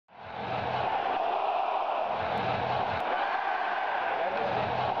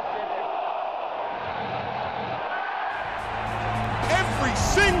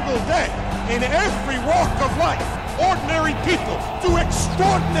single day, in every walk of life, ordinary people do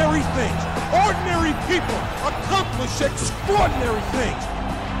extraordinary things. Ordinary people accomplish extraordinary things.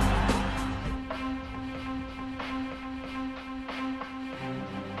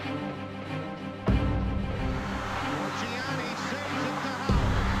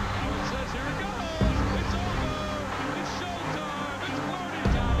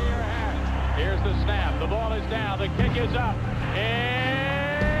 Here's the snap. The ball is down. The kick is up.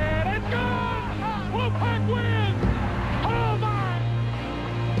 And it's gone! Wolfpack wins! Oh, my!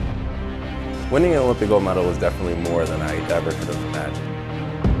 Winning an Olympic gold medal was definitely more than I ever could have imagined.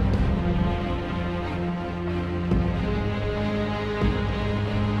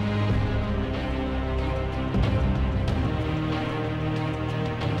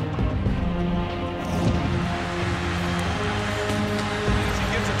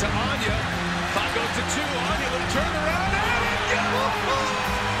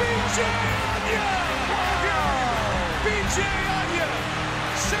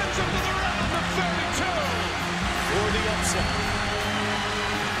 Sends him to the round of 32 for the upset.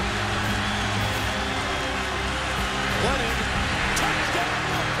 Lennon, touchdown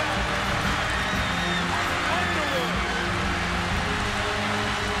Wolfpack.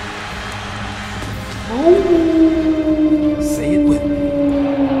 Underwood. Say it with me.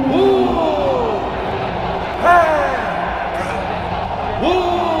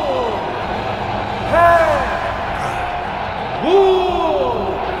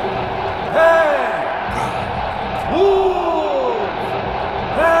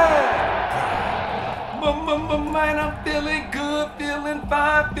 Man, I'm feeling good, feeling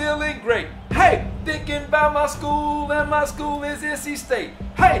fine, feeling great. Hey, thinking about my school, and my school is N.C.State.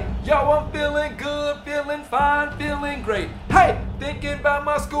 Hey, yo, I'm feeling good, feeling fine, feeling great. Hey, thinking about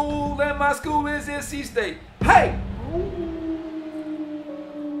my school, and my school is N.C.State. Hey,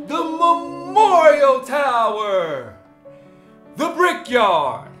 the Memorial Tower, the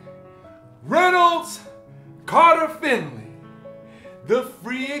Brickyard, Reynolds, Carter Finley, the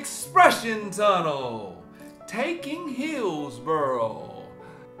Free Expression Tunnel, Taking Hillsboro,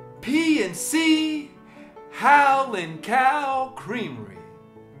 P&C, Hal and Cow Creamery.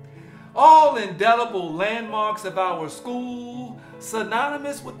 All indelible landmarks of our school,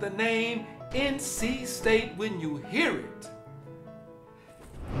 synonymous with the name N.C.State when you hear it.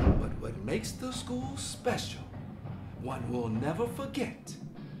 But what makes the school special, one will never forget,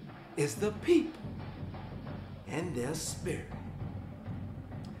 is the people and their spirit.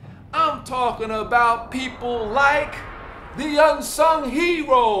 I'm talking about people like the unsung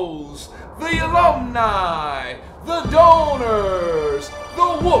heroes, the alumni, the donors,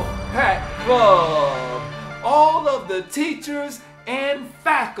 the Wolfpack Club, all of the teachers and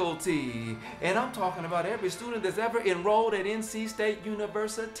faculty. And I'm talking about every student that's ever enrolled at N.C.State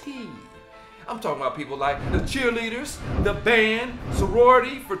University. I'm talking about people like the cheerleaders, the band,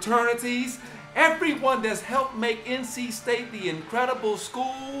 sorority, fraternities, everyone that's helped make N.C.State the incredible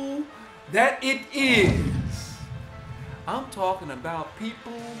school that it is. I'm talking about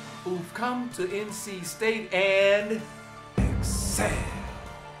people who've come to N.C.State and excelled.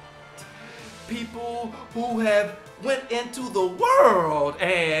 People who have went into the world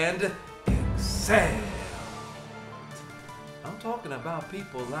and excelled. I'm talking about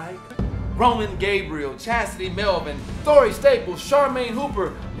people like Roman Gabriel, Chastity Melvin, Thori Staples, Charmaine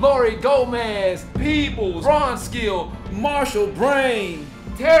Hooper, Lori Gomez, Peebles, Ron Skill, Marshall Brain,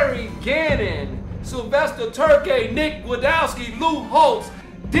 Terry Gannon, Sylvester Turkey, Nick Wadowski, Lou Holtz,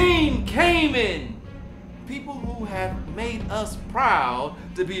 Dean Kamen. People who have made us proud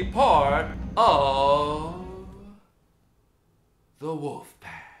to be part of the Wolfpack.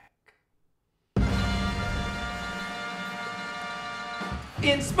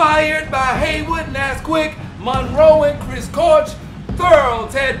 Inspired by Haywood, Nasquick, Monroe and Chris Corch, Thurl,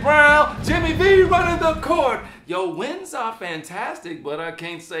 Ted Brown, Jimmy V running the court. Yo, wins are fantastic, but I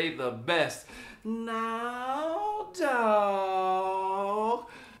can't say the best. Now, dog.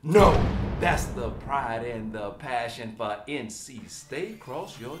 No, that's the pride and the passion for N.C.State.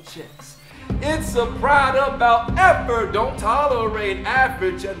 Cross your chest. It's a pride about effort. Don't tolerate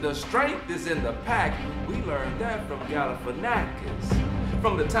average, and the strength is in the pack. We learned that from Galifianakis.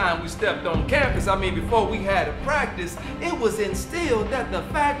 From the time we stepped on campus, I mean before we had a practice, it was instilled that the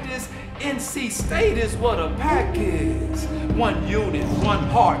fact is N.C.State is what a pack is. One unit, one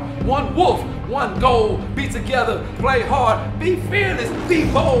heart, one wolf, one goal. Be together, play hard, be fearless, be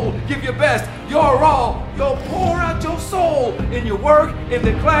bold, give your best, your all. Yo, pour out your soul in your work, in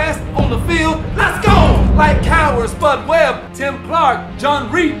the class, on the field. Let's go! Like Cowers, Bud Webb, Tim Clark,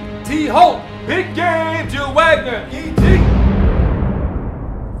 John Reed, T. Holt, Big Game, Jill Wagner, E.T.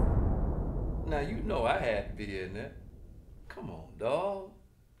 Now you know I had to be in there. Come on, dawg.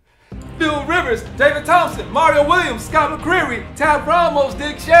 Phil Rivers, David Thompson, Mario Williams, Scott McCreery, Tab Ramos,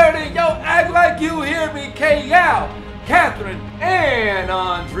 Dick Sheridan, yo, act like you hear me, K. Yao, Catherine, and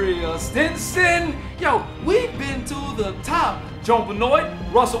Andrea Stinson. Yo, we've been to the top. Joan Benoit,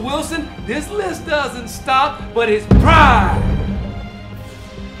 Russell Wilson, this list doesn't stop, but it's pride.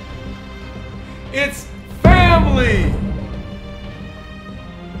 It's family.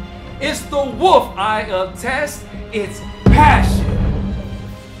 It's the wolf I attest. It's passion.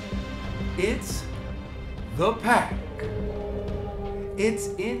 It's the pack. It's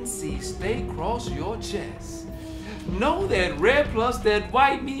N.C.State cross your chest. Know that red plus that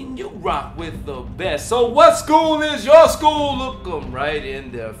white mean you rock with the best. So what school is your school? Look them right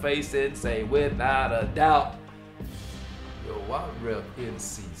in their face and say without a doubt, yo, I rep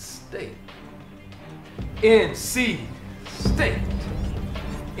N.C.State. N.C.State.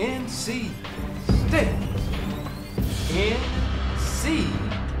 N.C.State. N.C.State.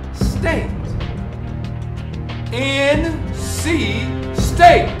 N.C.State.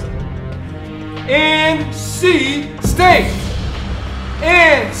 N.C.State.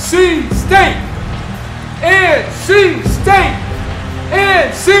 N.C.State. N.C.State.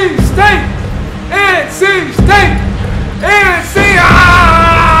 N.C.State. N.C.State. N.C.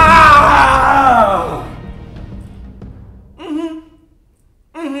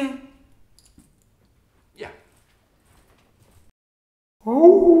 Yeah.